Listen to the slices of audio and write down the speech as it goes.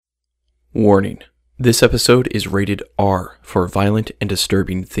Warning: this episode is rated R for violent and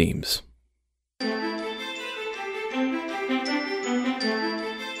disturbing themes.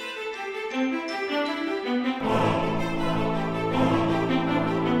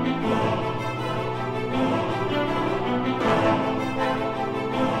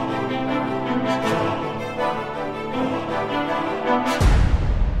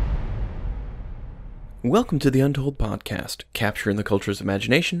 Welcome to the Untold Podcast, capturing the culture's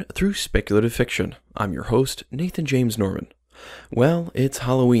imagination through speculative fiction. I'm your host, Nathan James Norman. Well, it's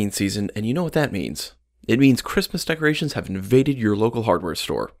Halloween season, and you know what that means. It means Christmas decorations have invaded your local hardware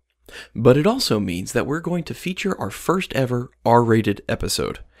store. But it also means that we're going to feature our first ever R-rated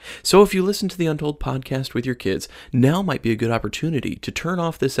episode. So if you listen to the Untold Podcast with your kids, now might be a good opportunity to turn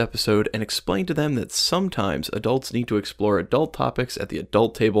off this episode and explain to them that sometimes adults need to explore adult topics at the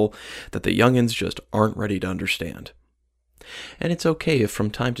adult table that the youngins just aren't ready to understand. And it's okay if from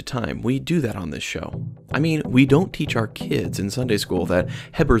time to time we do that on this show. I mean, we don't teach our kids in Sunday school that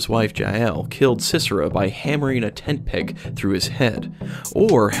Heber's wife Jael killed Sisera by hammering a tent peg through his head,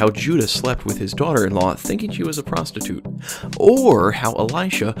 or how Judah slept with his daughter-in-law thinking she was a prostitute, or how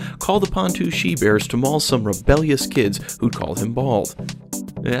Elisha called upon two she-bears to maul some rebellious kids who'd called him bald.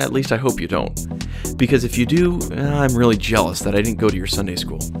 At least I hope you don't. Because if you do, I'm really jealous that I didn't go to your Sunday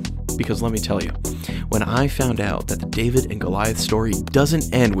school. Because let me tell you, when I found out that the David and Goliath story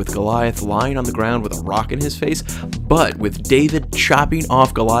doesn't end with Goliath lying on the ground with a rock in his face, but with David chopping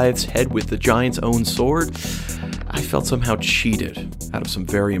off Goliath's head with the giant's own sword, I felt somehow cheated out of some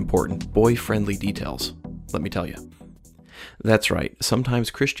very important boy-friendly details, let me tell you. That's right, sometimes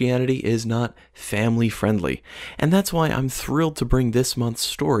Christianity is not family-friendly, and that's why I'm thrilled to bring this month's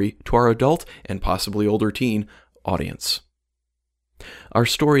story to our adult and possibly older teen audience. Our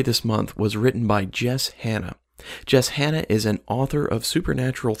story this month was written by Jess Hanna. Jess Hanna is an author of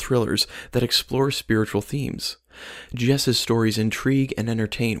supernatural thrillers that explore spiritual themes. Jess's stories intrigue and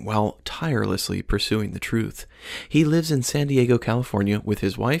entertain while tirelessly pursuing the truth. He lives in San Diego, California with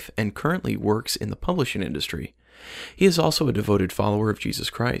his wife and currently works in the publishing industry. He is also a devoted follower of Jesus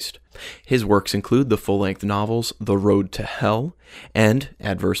Christ. His works include the full-length novels The Road to Hell and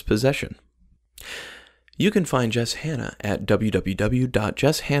Adverse Possession. You can find Jess Hanna at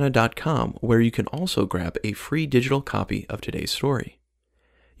www.jesshanna.com, where you can also grab a free digital copy of today's story.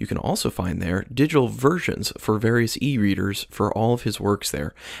 You can also find there digital versions for various e-readers for all of his works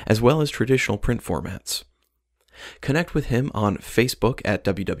there, as well as traditional print formats. Connect with him on Facebook at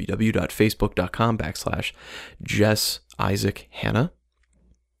www.facebook.com/JessIsaacHanna,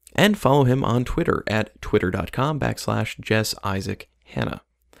 and follow him on Twitter at twitter.com/JessIsaacHanna.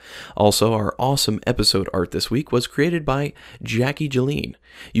 Also, our awesome episode art this week was created by Jackie Jeline.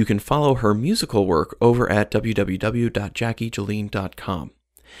 You can follow her musical work over at www.jackiejeline.com.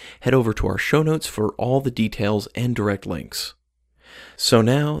 Head over to our show notes for all the details and direct links. So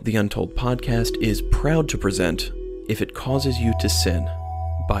now, the Untold Podcast is proud to present If It Causes You to Sin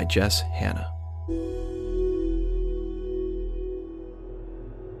by Jess Hanna.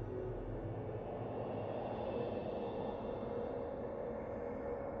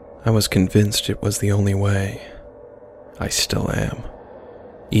 I was convinced it was the only way. I still am.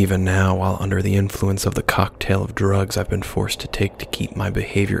 Even now, while under the influence of the cocktail of drugs I've been forced to take to keep my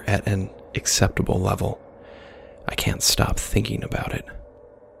behavior at an acceptable level, I can't stop thinking about it.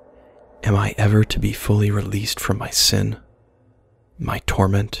 Am I ever to be fully released from my sin? My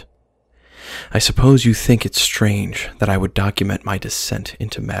torment? I suppose you think it's strange that I would document my descent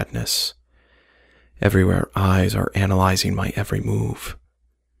into madness. Everywhere eyes are analyzing my every move.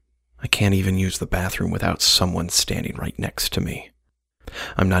 I can't even use the bathroom without someone standing right next to me.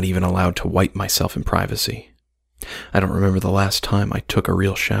 I'm not even allowed to wipe myself in privacy. I don't remember the last time I took a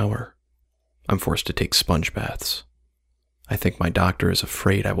real shower. I'm forced to take sponge baths. I think my doctor is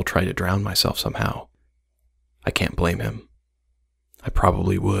afraid I will try to drown myself somehow. I can't blame him. I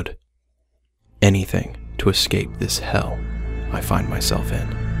probably would. Anything to escape this hell I find myself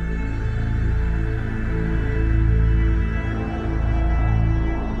in.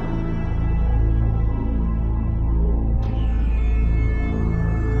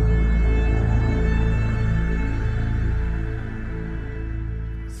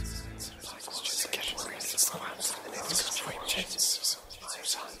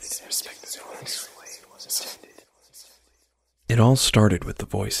 It all started with the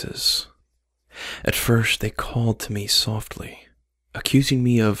voices. At first, they called to me softly, accusing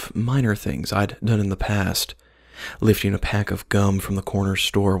me of minor things I'd done in the past, lifting a pack of gum from the corner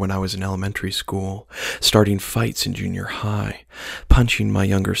store when I was in elementary school, starting fights in junior high, punching my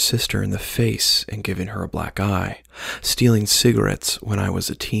younger sister in the face and giving her a black eye, stealing cigarettes when I was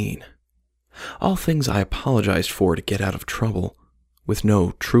a teen. All things I apologized for to get out of trouble, with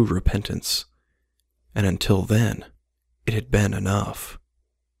no true repentance. And until then, it had been enough.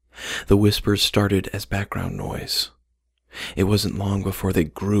 The whispers started as background noise. It wasn't long before they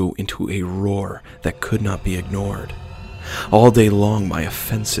grew into a roar that could not be ignored. All day long my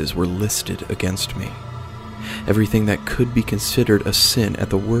offenses were listed against me. Everything that could be considered a sin at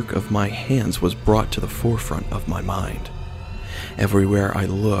the work of my hands was brought to the forefront of my mind. Everywhere I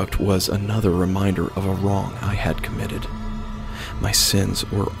looked was another reminder of a wrong I had committed. My sins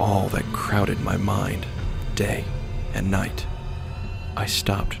were all that crowded my mind, day and night. I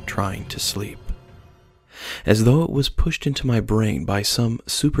stopped trying to sleep. As though it was pushed into my brain by some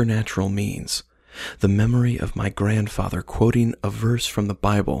supernatural means, the memory of my grandfather quoting a verse from the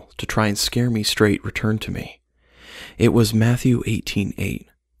Bible to try and scare me straight returned to me. It was Matthew 18:8,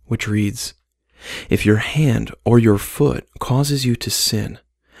 which reads, "If your hand or your foot causes you to sin,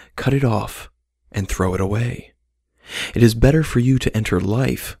 cut it off and throw it away. It is better for you to enter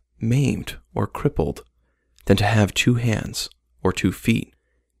life maimed or crippled than to have 2 hands or 2 feet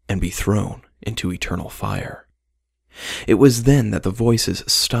and be thrown into eternal fire." It was then that the voices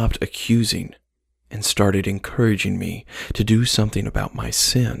stopped accusing and started encouraging me to do something about my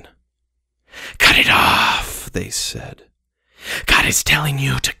sin. "Cut it off," they said. "God is telling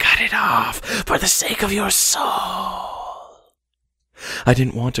you to cut it off for the sake of your soul." I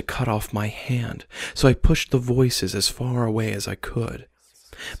didn't want to cut off my hand, so I pushed the voices as far away as I could.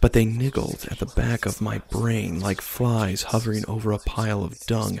 But they niggled at the back of my brain like flies hovering over a pile of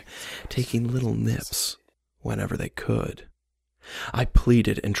dung, taking little nips whenever they could. I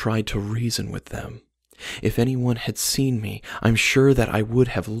pleaded and tried to reason with them. If anyone had seen me, I'm sure that I would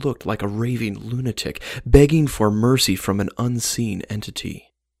have looked like a raving lunatic, begging for mercy from an unseen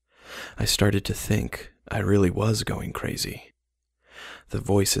entity. I started to think I really was going crazy. The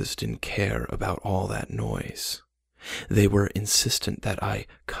voices didn't care about all that noise. They were insistent that I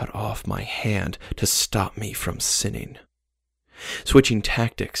cut off my hand to stop me from sinning. Switching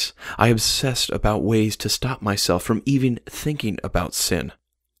tactics, I obsessed about ways to stop myself from even thinking about sin,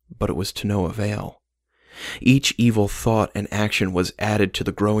 but it was to no avail. Each evil thought and action was added to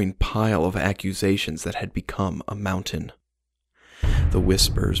the growing pile of accusations that had become a mountain. The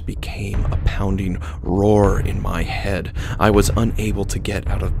whispers became a pounding roar in my head. I was unable to get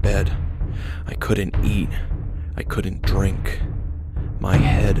out of bed. I couldn't eat. I couldn't drink. My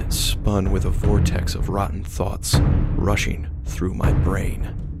head spun with a vortex of rotten thoughts rushing through my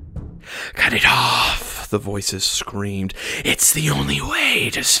brain. "Cut it off," the voices screamed. "It's the only way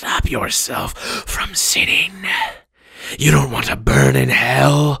to stop yourself from sinning. You don't want to burn in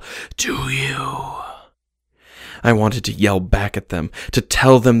hell, do you?" I wanted to yell back at them, to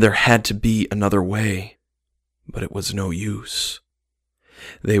tell them there had to be another way, but it was no use.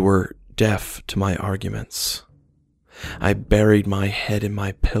 They were deaf to my arguments. I buried my head in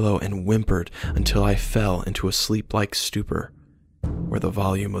my pillow and whimpered until I fell into a sleep-like stupor, where the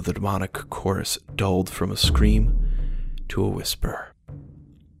volume of the demonic chorus dulled from a scream to a whisper.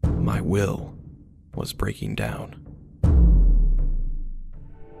 My will was breaking down.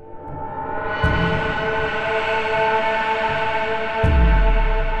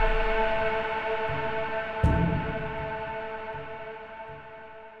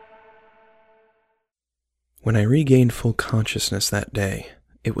 When I regained full consciousness that day,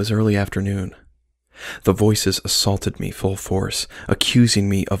 it was early afternoon. The voices assaulted me full force, accusing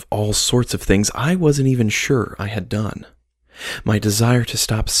me of all sorts of things I wasn't even sure I had done. My desire to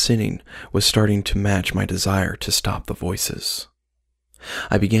stop sinning was starting to match my desire to stop the voices.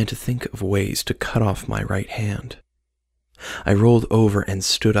 I began to think of ways to cut off my right hand. I rolled over and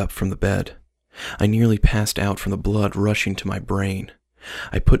stood up from the bed. I nearly passed out from the blood rushing to my brain.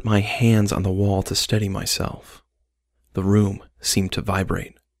 I put my hands on the wall to steady myself. The room seemed to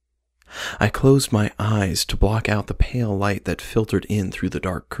vibrate. I closed my eyes to block out the pale light that filtered in through the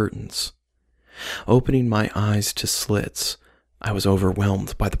dark curtains. Opening my eyes to slits, I was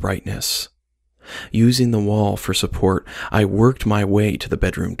overwhelmed by the brightness. Using the wall for support, I worked my way to the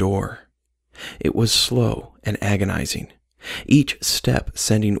bedroom door. It was slow and agonizing, each step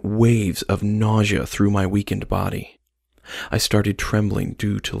sending waves of nausea through my weakened body. I started trembling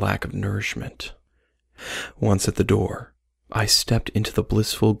due to lack of nourishment. Once at the door, I stepped into the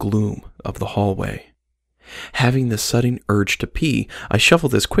blissful gloom of the hallway. Having the sudden urge to pee, I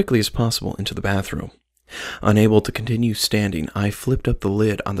shuffled as quickly as possible into the bathroom. Unable to continue standing, I flipped up the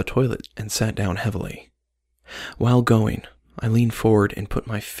lid on the toilet and sat down heavily. While going, I leaned forward and put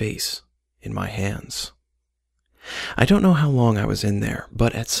my face in my hands. I don't know how long I was in there,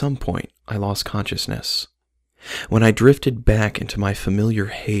 but at some point I lost consciousness. When I drifted back into my familiar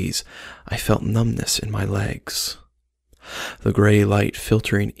haze, I felt numbness in my legs. The gray light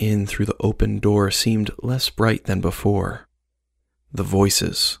filtering in through the open door seemed less bright than before. The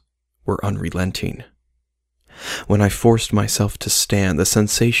voices were unrelenting. When I forced myself to stand, the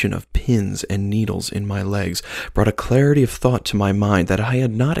sensation of pins and needles in my legs brought a clarity of thought to my mind that I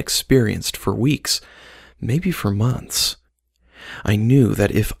had not experienced for weeks, maybe for months. I knew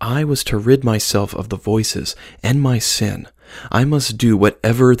that if I was to rid myself of the voices and my sin, I must do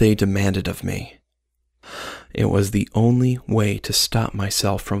whatever they demanded of me. It was the only way to stop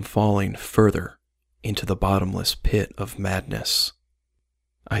myself from falling further into the bottomless pit of madness.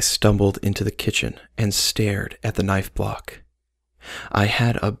 I stumbled into the kitchen and stared at the knife block. I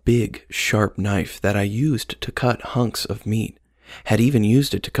had a big, sharp knife that I used to cut hunks of meat, had even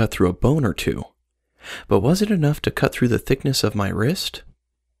used it to cut through a bone or two. But was it enough to cut through the thickness of my wrist?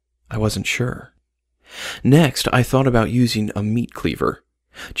 I wasn't sure. Next, I thought about using a meat cleaver.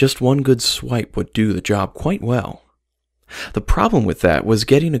 Just one good swipe would do the job quite well. The problem with that was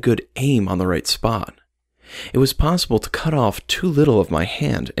getting a good aim on the right spot. It was possible to cut off too little of my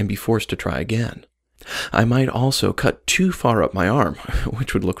hand and be forced to try again. I might also cut too far up my arm,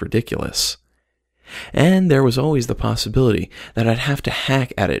 which would look ridiculous. And there was always the possibility that I'd have to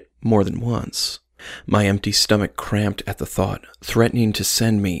hack at it more than once. My empty stomach cramped at the thought, threatening to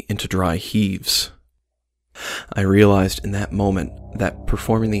send me into dry heaves. I realized in that moment that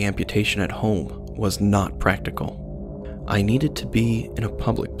performing the amputation at home was not practical. I needed to be in a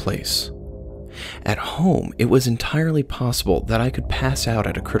public place. At home, it was entirely possible that I could pass out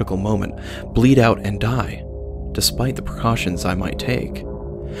at a critical moment, bleed out and die, despite the precautions I might take.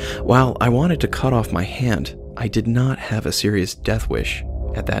 While I wanted to cut off my hand, I did not have a serious death wish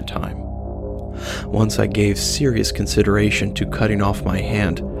at that time. Once I gave serious consideration to cutting off my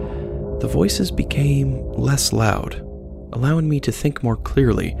hand, the voices became less loud, allowing me to think more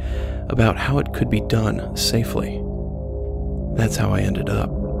clearly about how it could be done safely. That's how I ended up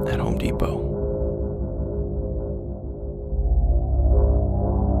at Home Depot.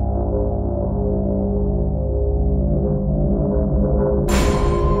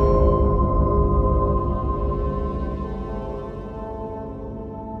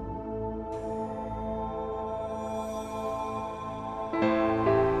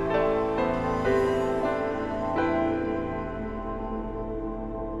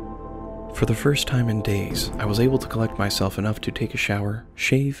 For the first time in days, I was able to collect myself enough to take a shower,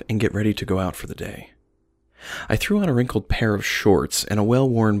 shave, and get ready to go out for the day. I threw on a wrinkled pair of shorts and a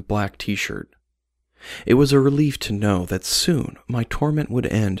well-worn black t-shirt. It was a relief to know that soon my torment would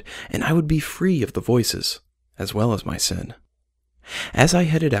end and I would be free of the voices, as well as my sin. As I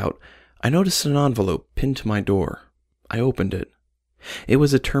headed out, I noticed an envelope pinned to my door. I opened it. It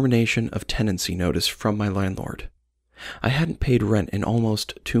was a termination of tenancy notice from my landlord. I hadn't paid rent in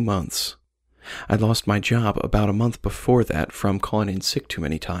almost 2 months. I'd lost my job about a month before that from calling in sick too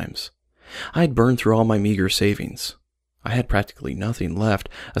many times. I'd burned through all my meager savings. I had practically nothing left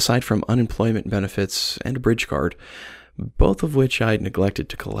aside from unemployment benefits and a bridge card, both of which I'd neglected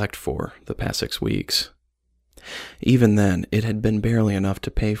to collect for the past 6 weeks. Even then, it had been barely enough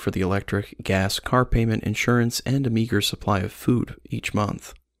to pay for the electric, gas, car payment, insurance, and a meager supply of food each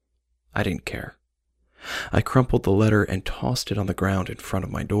month. I didn't care. I crumpled the letter and tossed it on the ground in front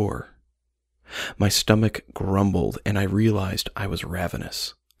of my door. My stomach grumbled, and I realized I was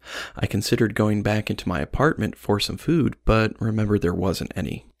ravenous. I considered going back into my apartment for some food, but remembered there wasn't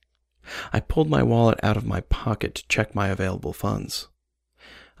any. I pulled my wallet out of my pocket to check my available funds.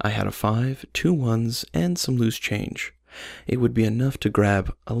 I had a 5, 2 ones, and some loose change. It would be enough to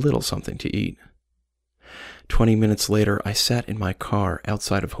grab a little something to eat. 20 minutes later, I sat in my car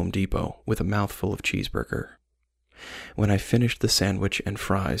outside of Home Depot with a mouthful of cheeseburger. When I finished the sandwich and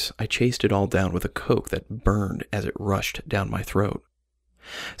fries, I chased it all down with a Coke that burned as it rushed down my throat.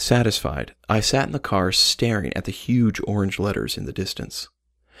 Satisfied, I sat in the car staring at the huge orange letters in the distance.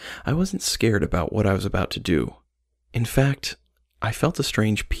 I wasn't scared about what I was about to do. In fact, I felt a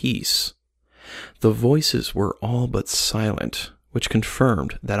strange peace. The voices were all but silent, which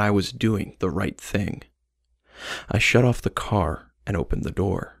confirmed that I was doing the right thing. I shut off the car and opened the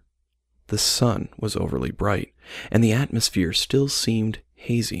door. The sun was overly bright, and the atmosphere still seemed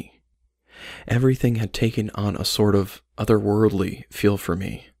hazy. Everything had taken on a sort of otherworldly feel for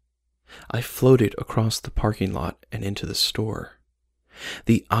me. I floated across the parking lot and into the store.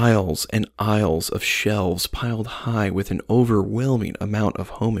 The aisles and aisles of shelves piled high with an overwhelming amount of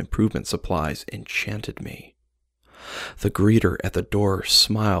home improvement supplies enchanted me. The greeter at the door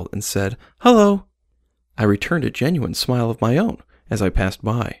smiled and said, "Hello." I returned a genuine smile of my own as I passed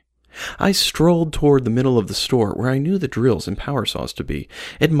by. I strolled toward the middle of the store where I knew the drills and power saws to be,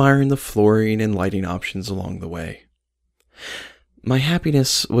 admiring the flooring and lighting options along the way. My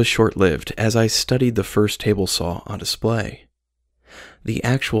happiness was short-lived as I studied the first table saw on display. The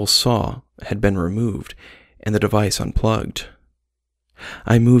actual saw had been removed and the device unplugged.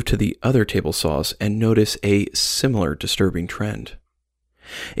 I moved to the other table saws and noticed a similar disturbing trend.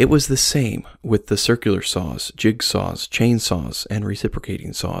 It was the same with the circular saws, jigsaws, chainsaws, and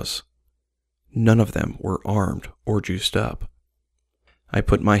reciprocating saws. None of them were armed or juiced up. I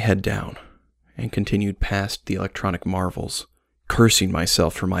put my head down and continued past the electronic marvels, cursing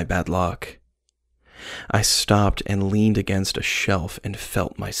myself for my bad luck. I stopped and leaned against a shelf and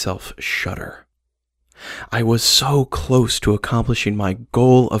felt myself shudder. I was so close to accomplishing my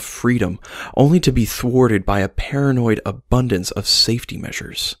goal of freedom, only to be thwarted by a paranoid abundance of safety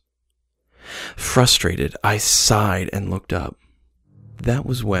measures. Frustrated, I sighed and looked up. That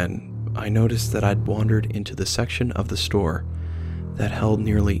was when I noticed that I'd wandered into the section of the store that held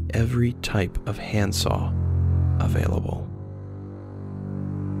nearly every type of handsaw available.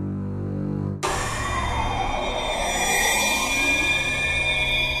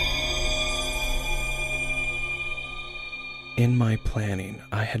 In my planning,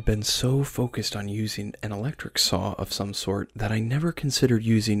 I had been so focused on using an electric saw of some sort that I never considered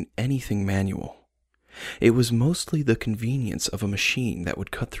using anything manual. It was mostly the convenience of a machine that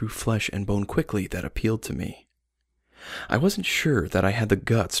would cut through flesh and bone quickly that appealed to me. I wasn't sure that I had the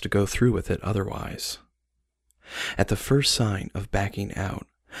guts to go through with it otherwise. At the first sign of backing out,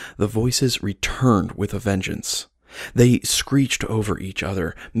 the voices returned with a vengeance. They screeched over each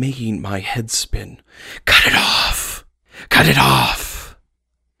other, making my head spin. "Cut it off! Cut it off!"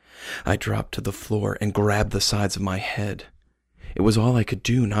 I dropped to the floor and grabbed the sides of my head. It was all I could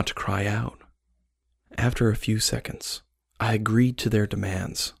do not to cry out. After a few seconds, I agreed to their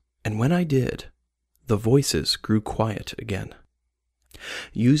demands, and when I did, the voices grew quiet again.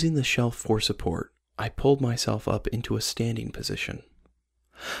 Using the shelf for support, I pulled myself up into a standing position.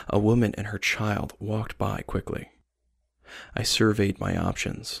 A woman and her child walked by quickly. I surveyed my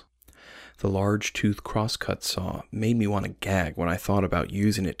options. The large tooth crosscut saw made me want to gag when I thought about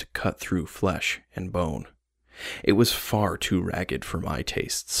using it to cut through flesh and bone. It was far too ragged for my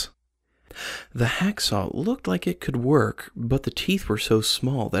tastes. The hacksaw looked like it could work, but the teeth were so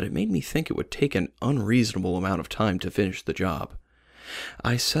small that it made me think it would take an unreasonable amount of time to finish the job.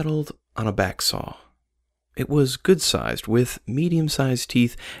 I settled on a back saw. It was good-sized, with medium-sized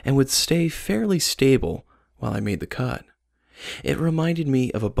teeth, and would stay fairly stable while I made the cut. It reminded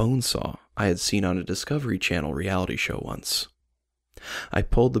me of a bone saw I had seen on a Discovery Channel reality show once. I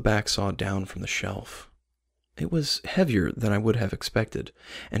pulled the back saw down from the shelf. It was heavier than I would have expected,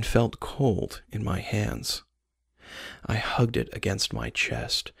 and felt cold in my hands. I hugged it against my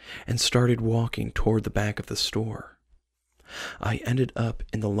chest, and started walking toward the back of the store. I ended up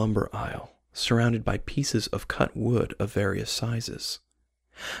in the lumber aisle, surrounded by pieces of cut wood of various sizes.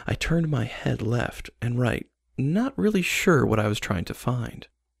 I turned my head left and right, not really sure what I was trying to find.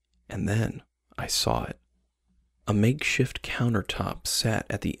 And then I saw it. A makeshift countertop sat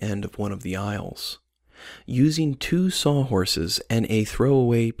at the end of one of the aisles. Using 2 sawhorses and a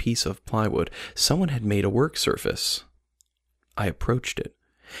throwaway piece of plywood, someone had made a work surface. I approached it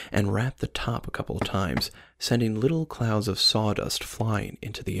and rapped the top a couple of times, sending little clouds of sawdust flying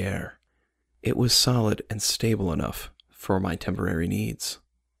into the air. It was solid and stable enough for my temporary needs.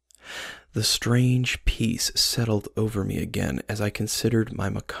 The strange peace settled over me again as I considered my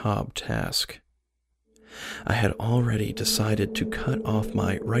macabre task. I had already decided to cut off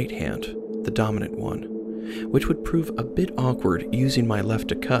my right hand, the dominant one, which would prove a bit awkward using my left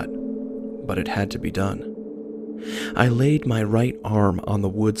to cut, but it had to be done. I laid my right arm on the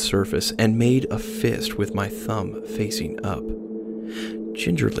wood surface and made a fist with my thumb facing up.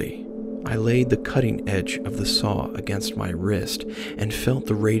 Gingerly, I laid the cutting edge of the saw against my wrist and felt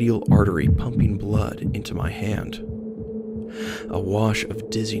the radial artery pumping blood into my hand. A wash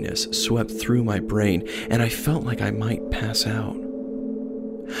of dizziness swept through my brain, and I felt like I might pass out.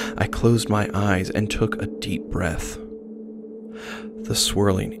 I closed my eyes and took a deep breath. The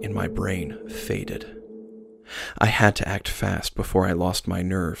swirling in my brain faded. I had to act fast before I lost my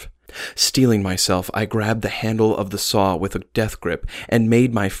nerve. Steeling myself, I grabbed the handle of the saw with a death grip and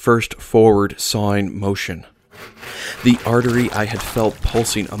made my first forward sawing motion. The artery I had felt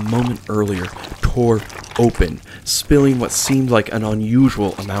pulsing a moment earlier tore open, spilling what seemed like an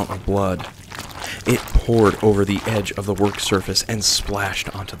unusual amount of blood. It poured over the edge of the work surface and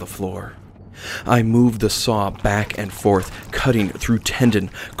splashed onto the floor. I moved the saw back and forth, cutting through tendon,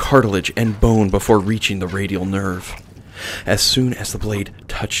 cartilage, and bone before reaching the radial nerve. As soon as the blade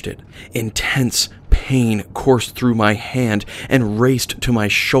touched it, intense pain coursed through my hand and raced to my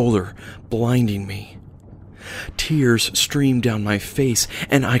shoulder, blinding me. Tears streamed down my face,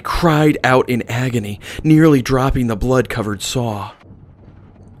 and I cried out in agony, nearly dropping the blood-covered saw.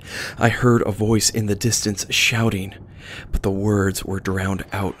 I heard a voice in the distance shouting, but the words were drowned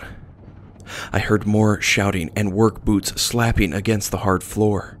out. I heard more shouting and work boots slapping against the hard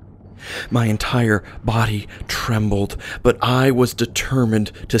floor. My entire body trembled, but I was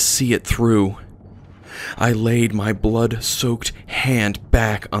determined to see it through. I laid my blood-soaked hand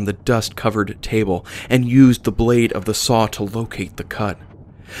back on the dust-covered table and used the blade of the saw to locate the cut.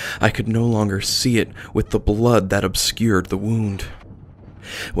 I could no longer see it with the blood that obscured the wound.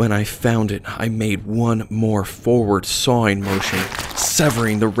 When I found it, I made one more forward sawing motion,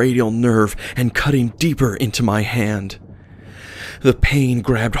 severing the radial nerve and cutting deeper into my hand. The pain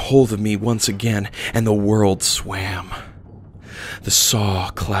grabbed hold of me once again, and the world swam. The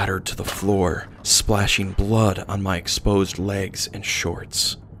saw clattered to the floor, splashing blood on my exposed legs and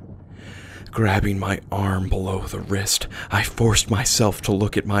shorts. Grabbing my arm below the wrist, I forced myself to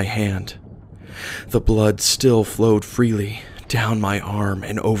look at my hand. The blood still flowed freely, down my arm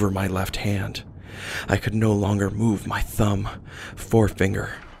and over my left hand. I could no longer move my thumb,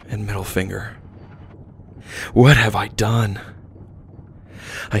 forefinger, and middle finger. What have I done?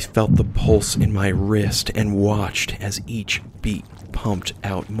 I felt the pulse in my wrist and watched as each beat pumped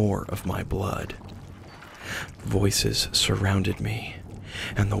out more of my blood. Voices surrounded me,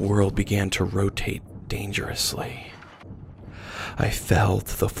 and the world began to rotate dangerously. I fell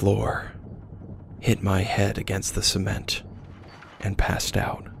to the floor, hit my head against the cement, and passed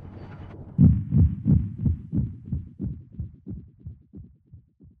out.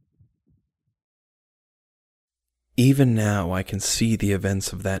 Even now, I can see the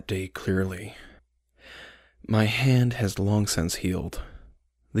events of that day clearly. My hand has long since healed.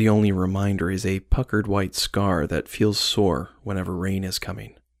 The only reminder is a puckered white scar that feels sore whenever rain is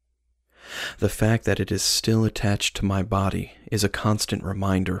coming. The fact that it is still attached to my body is a constant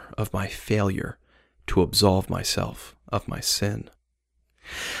reminder of my failure to absolve myself of my sin.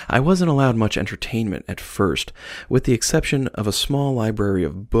 I wasn't allowed much entertainment at first, with the exception of a small library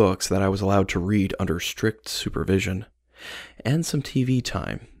of books that I was allowed to read under strict supervision, and some TV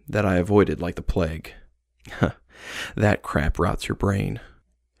time that I avoided like the plague. That crap rots your brain.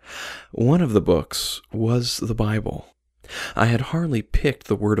 One of the books was the Bible. I had hardly picked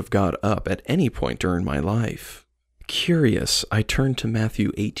the Word of God up at any point during my life. Curious, I turned to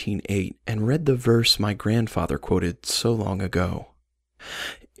Matthew 18:8 and read the verse my grandfather quoted so long ago.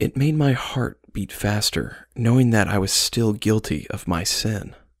 It made my heart beat faster, knowing that I was still guilty of my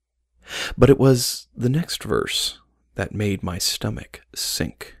sin. But it was the next verse that made my stomach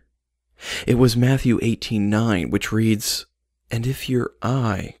sink. It was Matthew 18:9, which reads, "And if your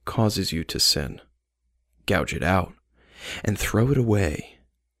eye causes you to sin, gouge it out and throw it away.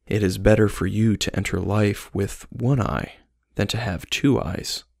 It is better for you to enter life with one eye than to have two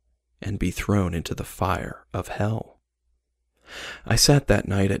eyes and be thrown into the fire of hell." I sat that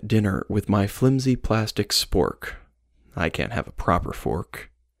night at dinner with my flimsy plastic spork — I can't have a proper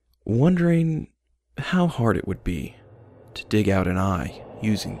fork — wondering how hard it would be to dig out an eye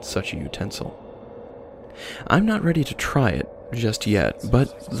using such a utensil. I'm not ready to try it just yet,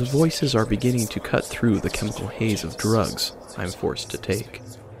 but the voices are beginning to cut through the chemical haze of drugs I'm forced to take.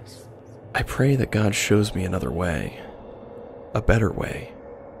 I pray that God shows me another way, a better way,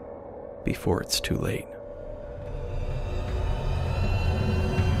 before it's too late.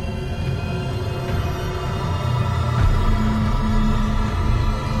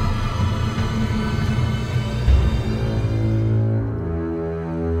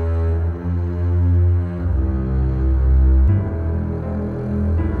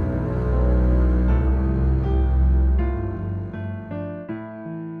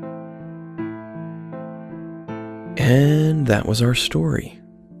 And that was our story.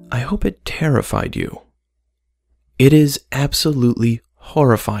 I hope it terrified you. It is absolutely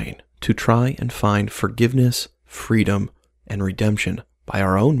horrifying to try and find forgiveness, freedom, and redemption by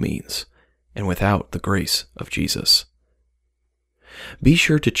our own means and without the grace of Jesus. Be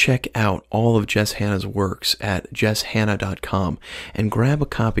sure to check out all of Jess Hanna's works at jesshanna.com and grab a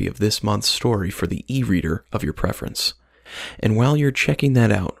copy of this month's story for the e-reader of your preference. And while you're checking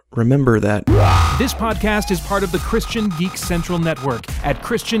that out, remember that this podcast is part of the Christian Geek Central Network at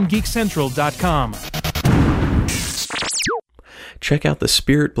christiangeekcentral.com. Check out the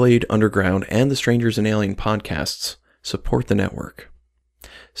Spirit Blade Underground and the Strangers and Alien podcasts. Support the network.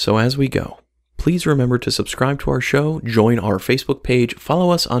 So as we go, please remember to subscribe to our show, join our Facebook page,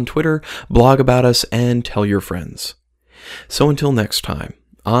 follow us on Twitter, blog about us, and tell your friends. So until next time,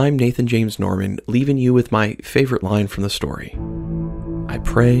 I'm Nathan James Norman, leaving you with my favorite line from the story. I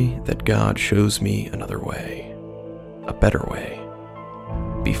pray that God shows me another way, a better way,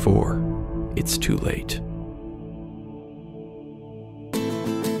 before it's too late.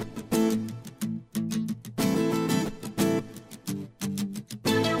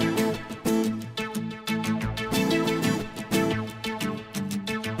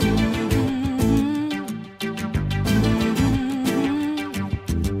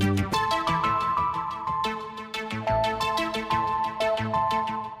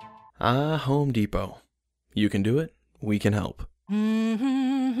 Home Depot. You can do it. We can help.